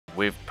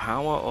with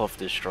Power of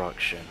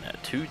Destruction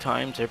 2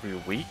 times every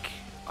week,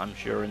 I'm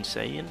sure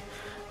insane,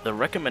 the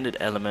recommended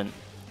element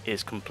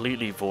is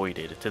completely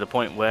voided to the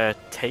point where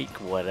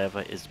take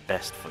whatever is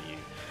best for you.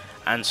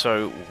 And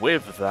so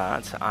with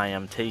that, I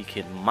am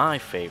taking my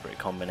favorite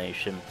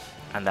combination,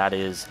 and that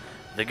is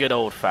the good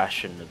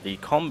old-fashioned, the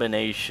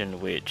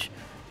combination which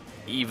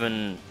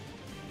even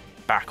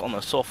back on the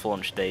soft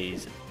launch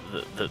days,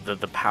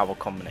 the power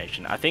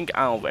combination. I think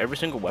out of every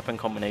single weapon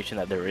combination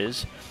that there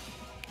is,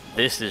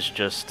 this is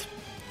just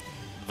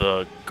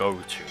the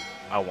go-to,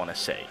 I want to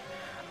say.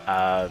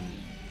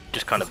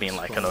 Just kind of being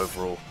like an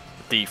overall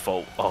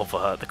default of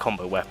the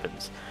combo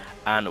weapons.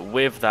 And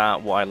with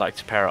that, what I like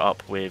to pair it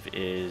up with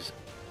is...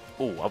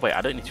 Oh, wait,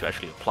 I don't need to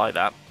actually apply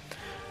that.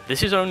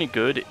 This is only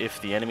good if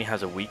the enemy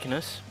has a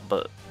weakness,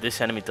 but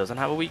this enemy doesn't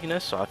have a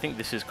weakness, so I think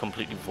this is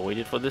completely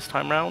voided for this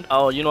time round.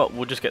 Oh, you know what,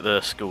 we'll just get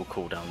the skill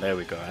cooldown, there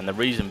we go. And the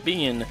reason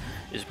being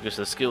is because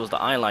the skills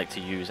that I like to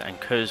use, and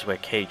because we're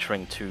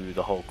catering to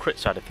the whole crit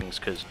side of things,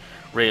 because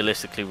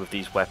realistically with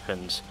these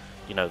weapons,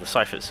 you know, the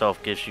scythe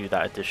itself gives you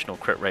that additional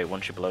crit rate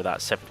once you're below that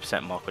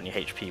 7% mark on your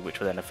HP, which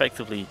will then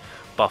effectively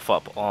buff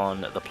up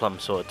on the plum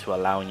sword to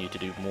allowing you to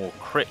do more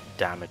crit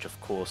damage, of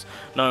course.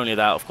 Not only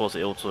that, of course,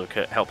 it also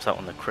helps out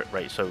on the crit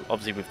rate. So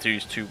obviously with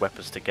these two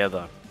weapons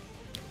together,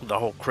 the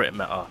whole crit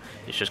meta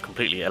is just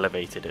completely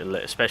elevated,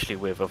 especially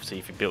with obviously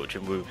if you build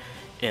Jinwoo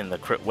in the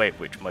crit wave,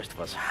 which most of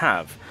us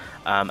have.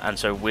 And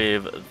so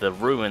with the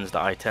ruins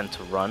that I tend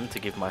to run to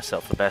give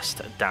myself the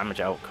best damage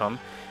outcome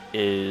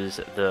is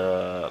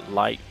the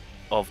Light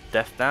of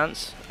Death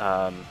Dance,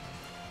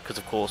 because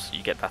of course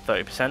you get that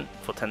 30%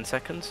 for 10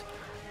 seconds,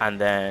 and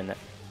then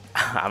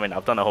I mean,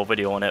 I've done a whole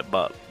video on it,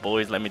 but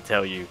boys, let me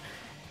tell you,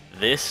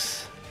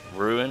 this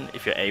ruin,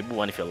 if you're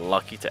able and if you're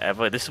lucky to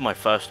ever, this is my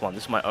first one,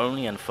 this is my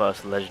only and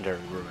first legendary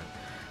ruin,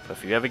 but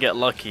if you ever get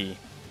lucky,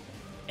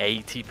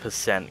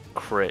 80%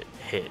 crit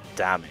hit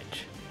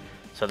damage.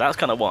 So that's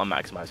kind of what I'm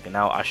maximizing.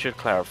 Now I should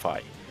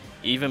clarify,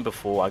 even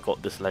before I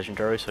got this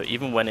legendary, so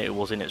even when it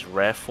was in its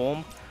rare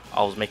form,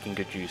 I was making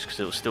good use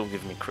because it was still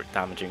giving me crit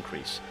damage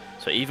increase.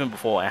 So even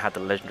before I had the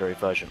legendary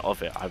version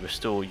of it, I was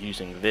still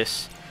using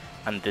this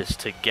and this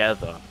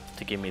together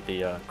to give me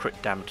the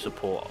crit damage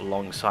support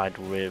alongside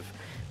with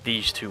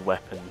these two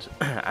weapons.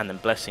 And then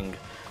blessing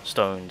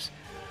stones,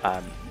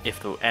 if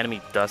the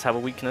enemy does have a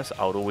weakness,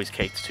 I would always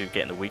cater to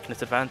getting the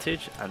weakness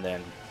advantage, and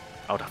then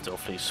I would have to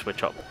obviously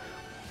switch up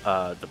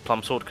the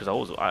plum sword,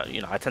 because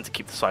I tend to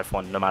keep the scythe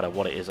one no matter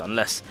what it is,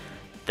 unless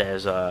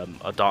there's a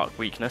dark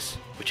weakness,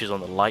 which is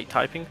on the light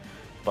typing,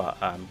 but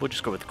we'll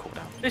just go with the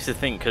cooldown. Here's the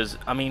thing, because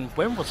I mean,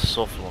 when was the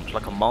soft launch?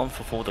 Like a month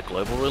before the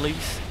global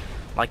release?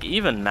 Like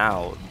even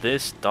now,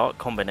 this dark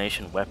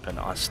combination weapon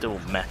are still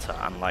meta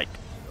and like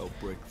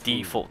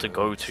default to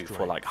go to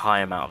for like high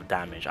amount of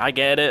damage. I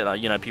get it,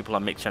 like, you know, people are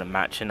mixing and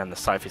matching, and the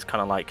scythe is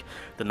kind of like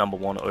the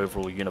 #1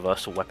 overall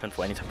universal weapon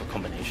for any type of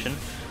combination.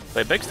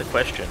 But it begs the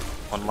question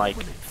on like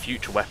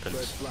future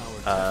weapons,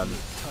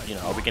 you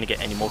know, are we going to get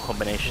any more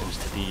combinations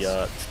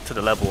to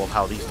the level of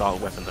how these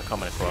dark weapons are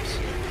coming across?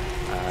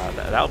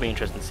 That'll be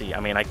interesting to see. I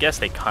mean, I guess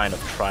they kind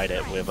of tried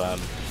it with the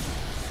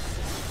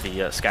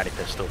Scatty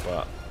pistol,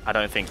 but I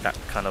don't think that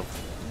kind of,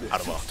 I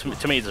don't know,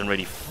 to me it doesn't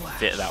really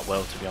fit that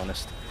well, to be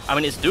honest. I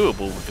mean, it's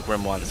doable with the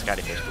Grimoire and the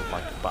Scatty pistol,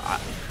 like, but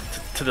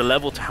to the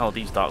level to how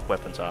these dark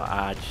weapons are,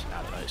 I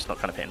don't know, it's not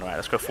kind of hitting right.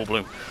 Let's go full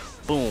bloom.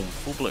 Boom,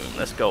 full bloom,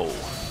 let's go.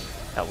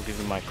 That will give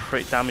me my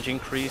crit damage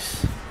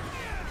increase.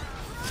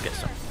 Let's get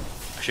some.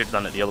 I should have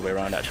done it the other way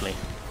around, actually.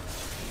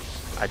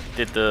 I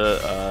did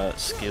the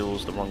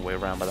skills the wrong way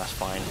around, but that's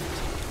fine.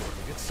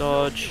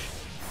 Dodge.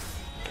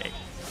 Okay,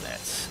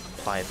 let's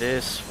apply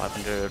this.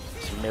 500,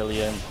 it's a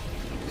million.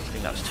 I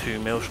think that's 2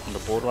 mil on the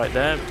board right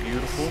there.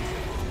 Beautiful.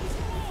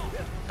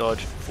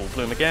 Dodge, full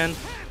bloom again.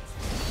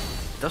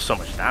 Does so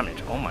much damage.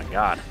 Oh my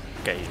god.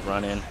 Okay, he's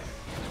running.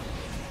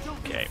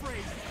 Okay.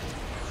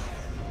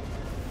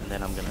 And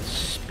then I'm gonna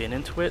spin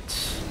into it.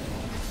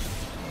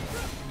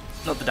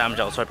 Not the damage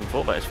I was hoping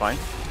for, but it's fine.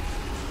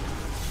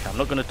 Okay, I'm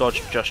not gonna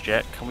dodge just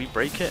yet. Can we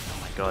break it? Oh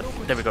my god.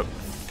 There we go.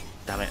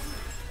 Damn it.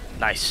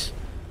 Nice.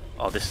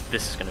 Oh, this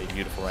is gonna be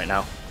beautiful right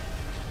now.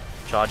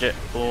 Charge it.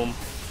 Boom.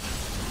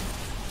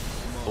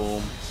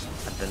 Boom.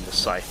 And then the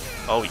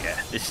scythe. Oh yeah,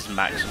 this is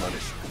maximum.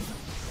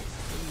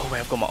 Oh wait,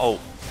 I've got my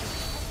ult.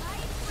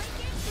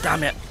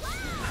 Damn it.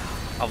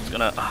 I was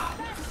gonna...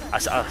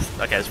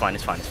 okay, it's fine,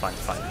 it's fine, it's fine,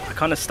 it's fine. I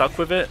kind of stuck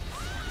with it.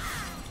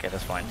 Okay,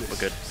 that's fine. We're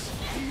good.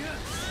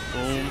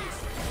 Boom.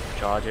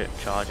 Charge it,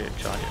 charge it,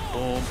 charge it.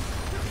 Boom.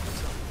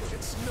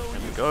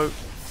 There we go. We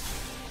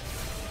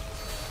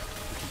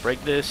can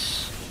break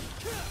this.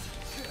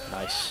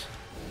 Nice.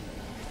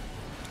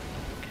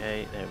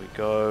 Okay, there we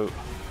go.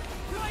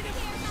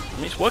 I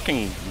mean, it's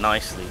working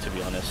nicely, to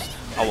be honest.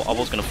 I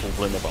was going to full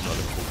bloom it, but I'm not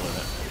going to full bloom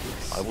it.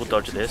 I will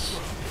dodge this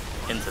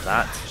into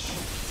that.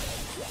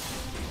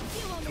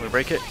 Can we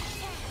break it?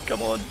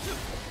 Come on.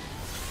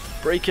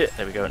 Break it.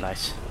 There we go.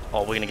 Nice.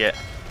 Oh, we're going to get...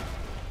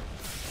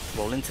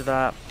 roll into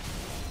that.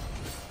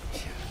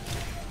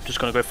 Just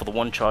gonna go for the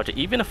one charge.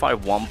 Even if I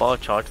one bar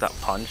charge that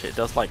punch, it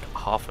does like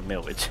half a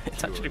mil. It's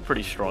actually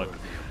pretty strong.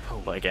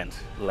 But again,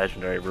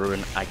 legendary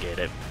ruin, I get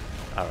it.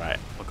 Alright,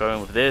 we're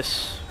going with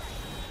this.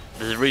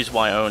 There's a reason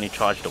why I only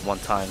charged it one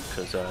time,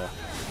 because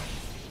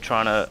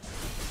trying to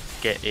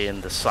get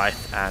in the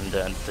scythe and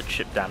the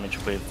chip damage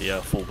with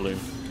the full bloom.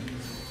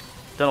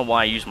 Don't know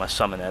why I used my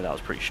summon there, that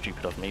was pretty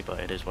stupid of me, but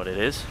it is what it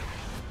is.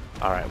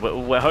 Alright,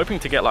 we're hoping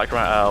to get like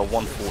around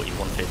 140,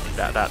 150.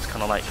 That's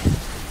kind of like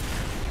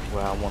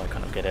where I want to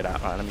kind of get it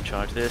at. Alright, let me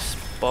charge this.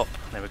 Bop,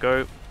 there we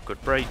go.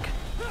 Good break.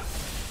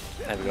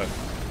 There we go.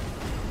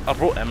 I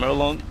brought Emma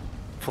along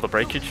for the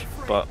breakage,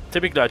 but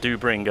typically I do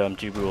bring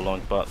Jibu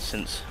along, but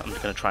since I'm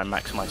just going to try and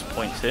maximize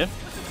points here,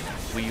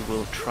 we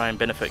will try and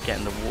benefit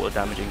getting the water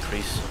damage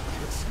increase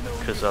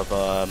because of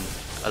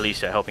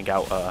Alicia helping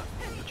out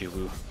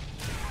Jibu.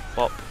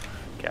 Bop.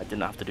 Okay, I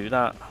didn't have to do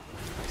that.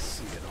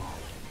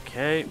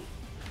 Okay.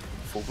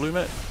 Full bloom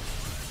it.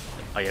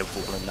 Oh yeah,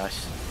 full bloom,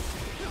 nice.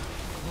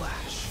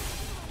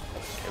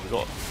 Okay, we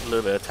got a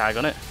little bit of tag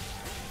on it.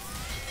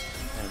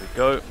 There we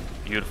go.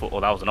 Beautiful. Oh,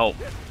 that was an ult.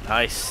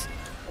 Nice.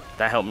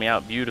 That helped me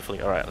out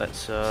beautifully. Alright,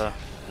 let's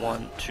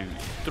 1, 2,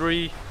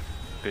 3.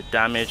 Good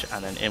damage,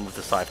 and then in with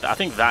the scythe. I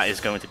think that is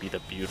going to be the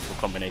beautiful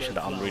combination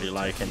that I'm really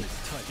liking.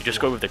 You just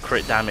go with the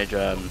crit damage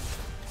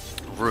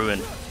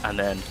ruin, and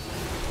then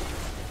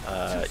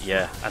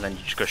yeah, and then you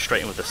just go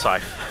straight in with the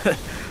scythe.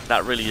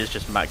 That really is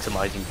just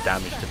maximizing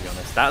damage, to be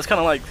honest. That's kind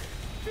of like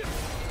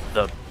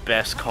the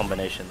best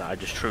combination that I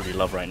just truly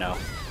love right now.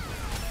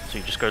 So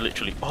you just go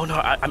literally. Oh no,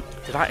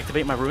 did I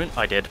activate my ruin?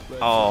 I did.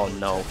 Oh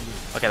no.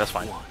 Okay, that's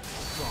fine.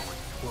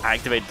 I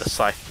activated the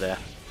scythe there.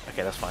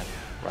 Okay, that's fine.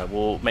 Right,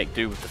 we'll make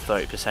do with the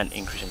 30%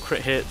 increase in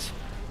crit hits.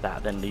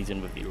 That then leads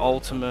in with the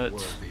ultimate.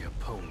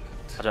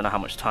 I don't know how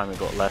much time we've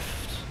got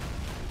left.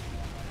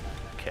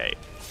 Okay,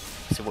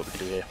 let's see what we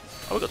can do here.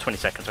 Oh, we've got 20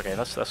 seconds. Okay,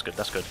 that's good.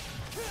 That's good.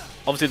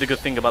 Obviously, the good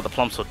thing about the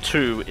Plum Sword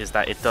 2 is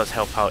that it does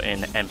help out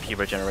in MP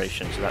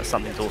regeneration, so that's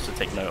something to also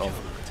take note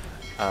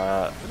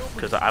of.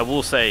 Because I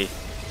will say,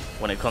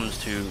 when it comes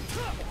to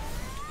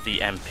the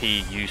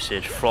MP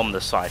usage from the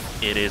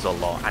scythe, it is a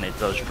lot, and it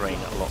does drain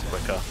a lot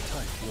quicker.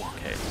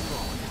 Okay,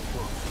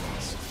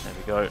 there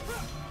we go.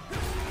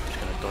 Just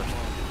gonna dodge.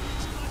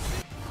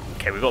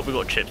 Okay, we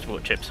got chips. We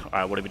got chips. All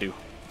right, what do we do?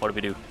 What do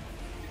we do?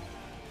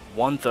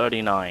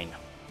 139.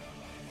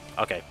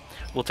 Okay,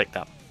 we'll take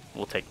that.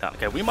 We'll take that.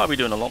 Okay, we might be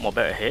doing a lot more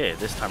better here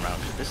this time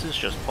around. This is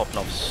just popping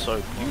off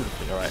so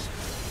beautifully. All right,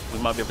 we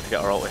might be able to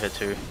get our ult here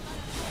too.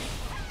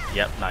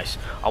 Yep, nice.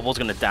 I was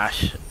gonna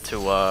dash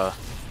to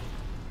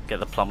get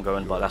the plum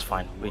going, but that's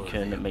fine. We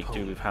can make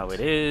do with how it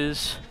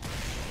is.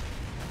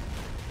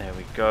 There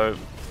we go.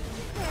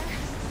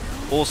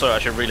 Also, I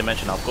should really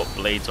mention I've got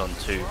blades on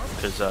too,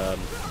 because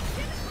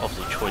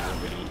obviously Choi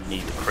doesn't really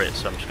need the crit,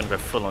 so I'm just gonna go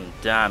full on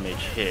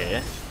damage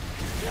here.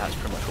 That's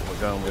pretty much what we're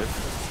going with.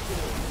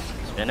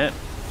 Spin it.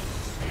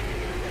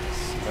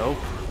 Nope.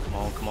 Come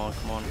on, come on,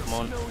 come on, come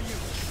on.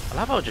 I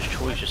love how just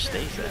Choi just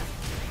stays there.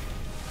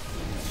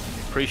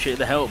 Appreciate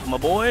the help, my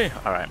boy.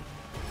 Alright.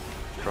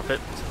 Drop it.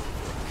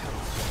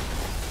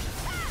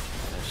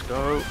 Let's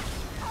go.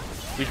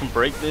 We can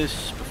break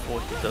this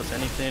before he does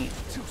anything.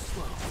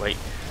 Wait.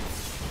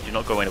 Do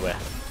not go anywhere.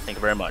 Thank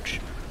you very much.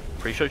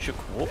 Appreciate your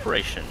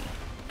cooperation.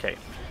 Okay.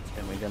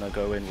 Then we're gonna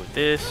go in with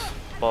this.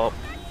 Bop.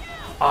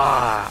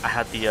 Ah, I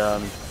had the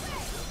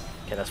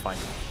okay, that's fine.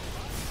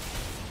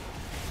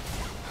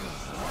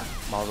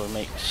 Might as well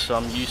make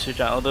some usage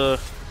out of the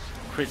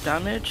crit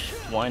damage.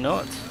 Why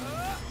not?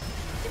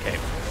 Okay.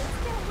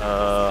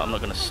 I'm not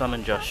gonna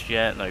summon just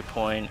yet. No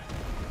point.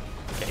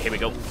 Okay, here we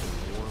go. Gonna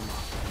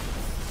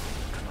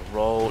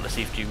roll. Let's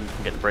see if you can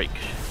get the break.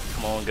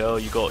 Come on, girl.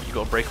 You got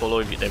a break all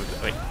over you. There we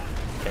go. Wait.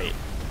 Okay.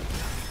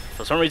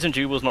 For some reason,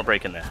 Ju was not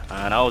breaking there,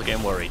 and I was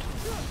getting worried.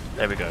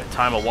 There we go.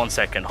 Timer 1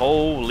 second.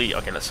 Holy.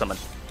 Okay, let's summon.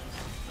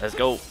 Let's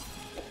go.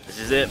 This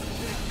is it.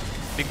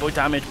 Big boy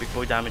damage. Big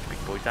boy damage.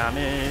 Big boy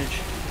damage.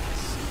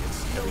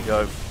 There we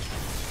go.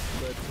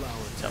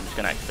 So I'm just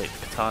gonna activate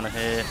the katana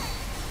here.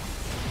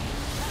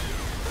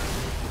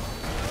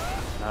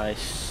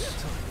 Nice.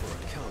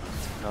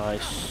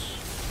 Nice.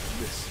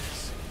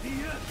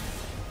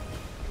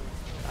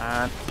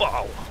 And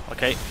bow.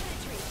 Okay.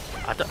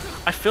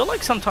 I feel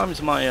like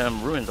sometimes my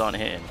ruins aren't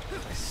hitting.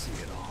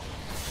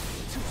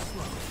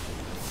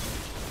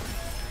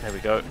 There we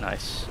go.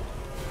 Nice.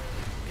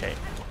 Okay.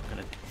 I'm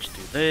gonna just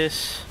do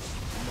this.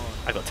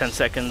 I got 10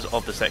 seconds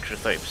of this extra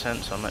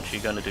 30%, so I'm actually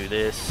gonna do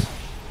this.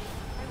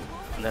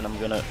 And then I'm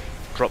gonna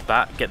drop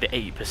that, get the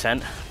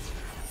 80%,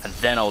 and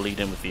then I'll lead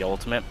in with the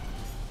ultimate.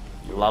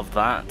 Love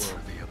that.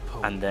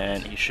 And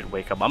then he should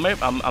wake up. I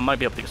might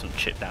be able to get some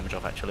chip damage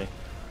off actually.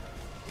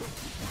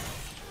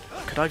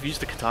 Could I have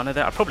used the katana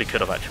there? I probably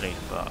could have actually,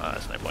 but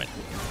there's no point.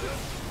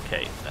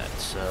 Okay,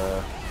 that's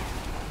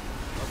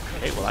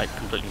okay, well I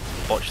completely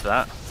botched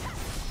that.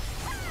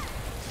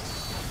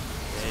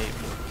 Okay.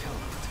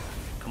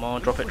 Come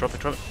on, drop it, drop it,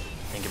 drop it.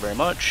 Thank you very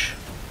much.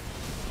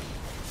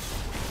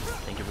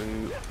 Thank you,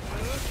 boo.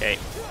 Okay.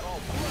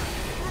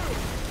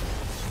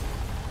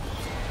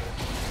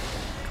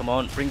 Come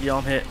on, bring the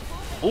arm hit.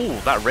 Oh,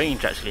 that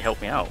range actually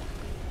helped me out.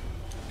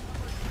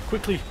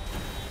 Quickly.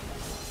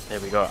 There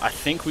we go. I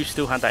think we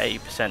still had that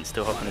 80%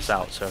 still helping us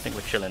out, so I think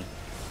we're chilling.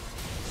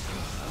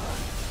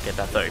 Get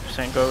that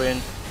 30%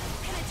 going.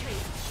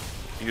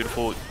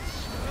 Beautiful.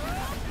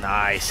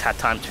 Nice. Had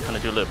time to kind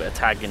of do a little bit of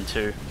tagging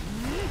too.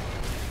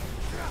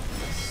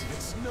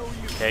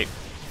 Okay.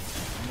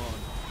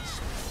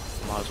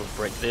 Might as well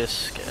break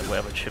this. Get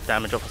whatever chip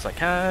damage off as I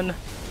can.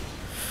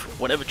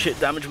 Whatever chip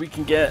damage we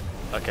can get.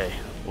 Okay.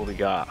 What we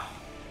got?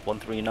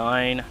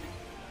 139.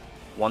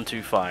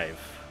 125.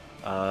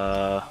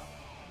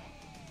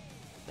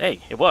 Hey,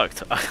 it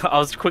worked. I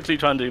was quickly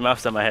trying to do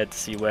maths in my head to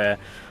see where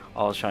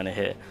I was trying to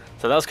hit.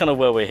 So that's kind of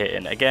where we're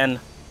hitting. Again,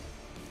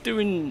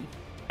 doing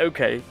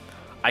okay.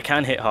 I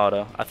can hit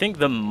harder. I think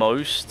the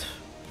most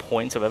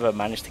points I've ever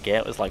managed to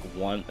get was like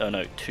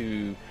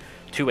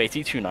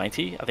 280,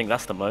 290. I think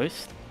that's the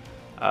most.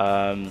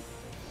 But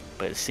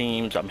it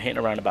seems I'm hitting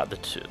around about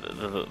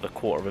the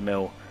quarter of a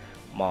mil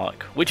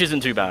mark, which isn't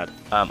too bad.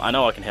 I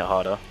know I can hit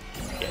harder.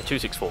 Yeah,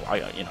 264.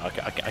 I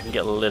can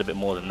get a little bit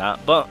more than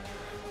that, but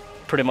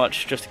pretty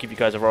much just to give you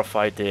guys a rough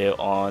idea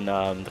on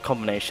the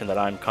combination that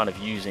I'm kind of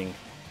using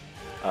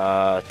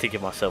to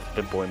give myself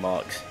big boy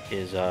marks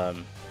is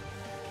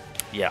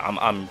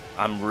yeah,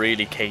 I'm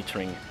really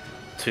catering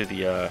to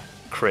the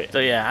crit. So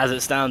yeah, as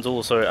it stands,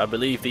 also I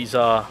believe these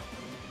are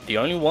the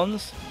only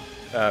ones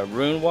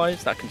rune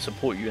wise that can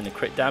support you in the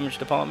crit damage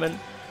department.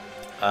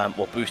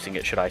 Well, boosting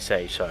it, should I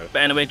say. So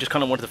but anyway, just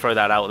kind of wanted to throw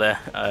that out there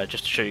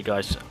just to show you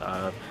guys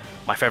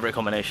my favorite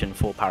combination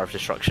for Power of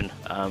Destruction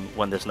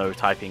when there's no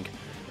typing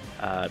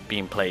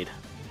being played.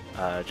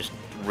 Just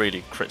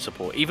really crit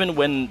support. Even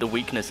when the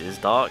weakness is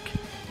dark,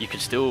 you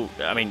could still,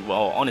 I mean,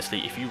 well,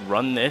 honestly, if you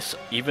run this,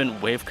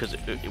 even with, because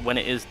when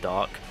it is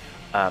dark,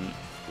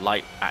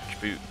 light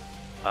attribute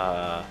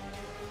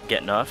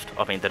get nerfed.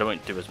 I mean, they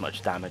don't do as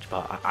much damage,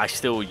 but I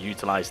still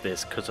utilize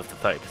this because of the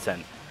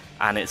 30%.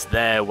 And it's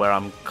there where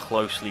I'm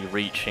closely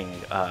reaching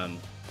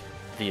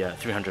the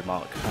 300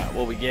 mark.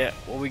 What we get?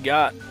 What we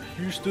got?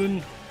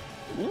 Houston.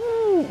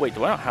 Ooh, wait,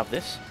 do I not have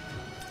this?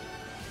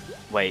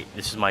 Wait,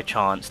 this is my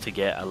chance to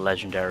get a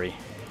legendary.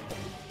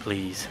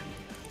 Please.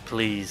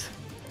 Please.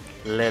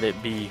 Let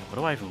it be. What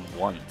do I even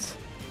want?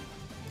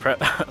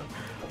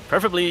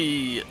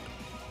 Preferably...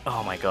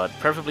 Oh my god.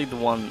 Preferably the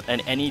one...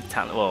 And any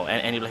talent... Well,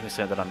 any blessing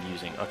stone that I'm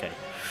using. Okay.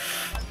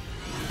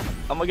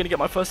 Am I going to get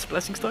my first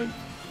blessing stone?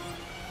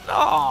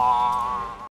 Ah.